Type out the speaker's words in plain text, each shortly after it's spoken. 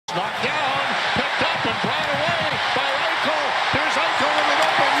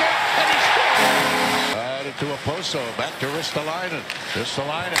Grosso back to Ristolainen.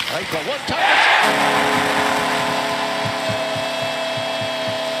 Eichel, one time.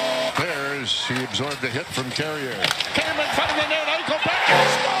 There's, he absorbed a hit from Carrier. Came in front of the net. Eichel back and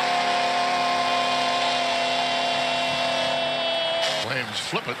score! Flames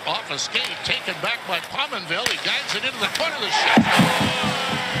flip it off a skate. Taken back by Pominville. He guides it into the corner of the shot.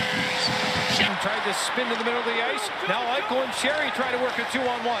 Tried to spin to the middle of the ice. Now Eichel and Sherry try to work a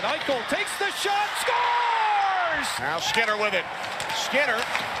 2-on-1. Eichel takes the shot, scores! Now Skinner with it. Skinner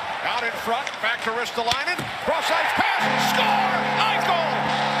out in front, back to Ristolainen. Cross-ice pass, score!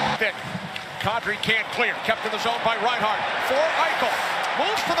 Eichel! Thick. Kadri can't clear. Kept in the zone by Reinhart. For Eichel.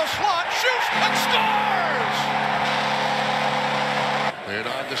 Moves to the slot, shoots, and scores! Cleared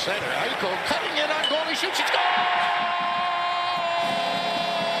on the center. Eichel cutting in on goal. He shoots, he scores!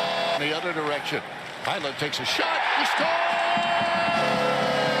 The other direction. Eichel takes a shot. He scores!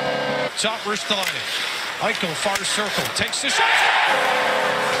 Top Ristolainen. Eichel far circle. Takes the shot.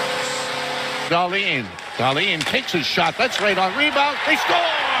 Darlene takes his shot. That's right on rebound. They score!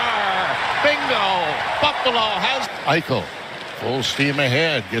 Bingo! Buffalo has Eichel. Full steam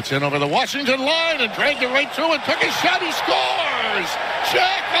ahead. Gets in over the Washington line and dragged it right through and took his shot. He scores!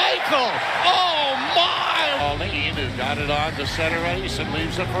 Jack Eichel! Oh my! Darlene has got it on to center ice and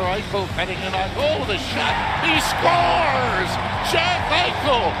leaves it for Eichel. Cutting in on goal. The shot. He scores! Jack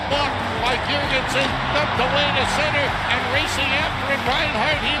Eichel! Blocked by Jurgensen. Dumped away to center and racing after it.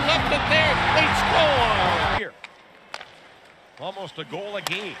 Reinhart. He left it there. They score! Here. Almost a goal a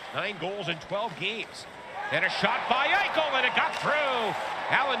game. 9 goals in 12 games. And a shot by Eichel, and it got through.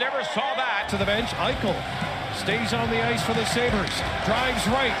 Allen never saw that. To the bench, Eichel stays on the ice for the Sabres. Drives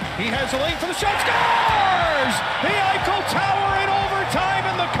right. He has a lane for the shot. Scores! The Eichel Tower in overtime,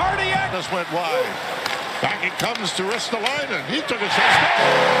 and the cardiac. This went wide. Back it comes to Ristolainen. He took a shot.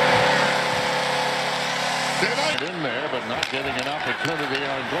 In there, but not getting an opportunity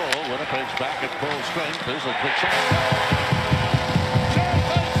on goal. Winnipeg's back at full strength. There's a quick shot.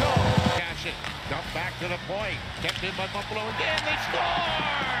 Dump back to the point. Kept in by Buffalo again. They score!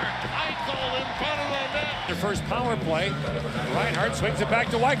 Eichel in front of the net. Their first power play. Reinhart swings it back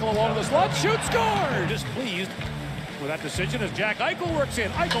to Eichel along the slot. Shoot, score! Displeased with that decision as Jack Eichel works in.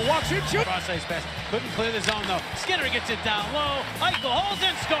 Eichel walks in, shoots. Cross-ice pass. Couldn't clear the zone, though. Skinner gets it down low. Eichel holds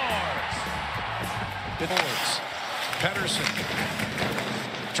and scores! Pettersson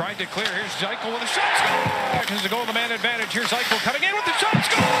tried to clear. Here's Eichel with a shot. Score! There's a goal to man advantage. Here's Eichel coming in with the shot.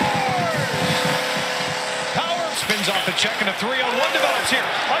 Scores! Power spins off the check and a 3-on-1 develops here.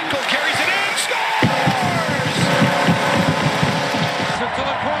 Eichel carries it in. Scores! To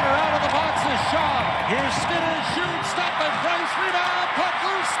the corner, out of the box is Shaw. Here's Skinner, shoots, stopped by Price, rebound, puck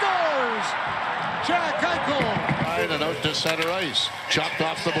loose, scores! Jack Eichel. And out to center ice. Chopped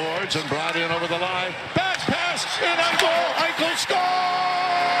off the boards and brought in over the line. Back pass, in on goal. Eichel scores!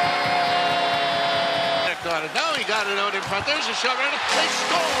 Got it. Now he got it out in front. There's a shot right. They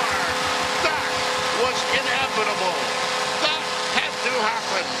score! That was inevitable. That had to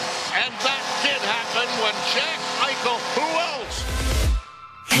happen. And that did happen when Jack Eichel, who else?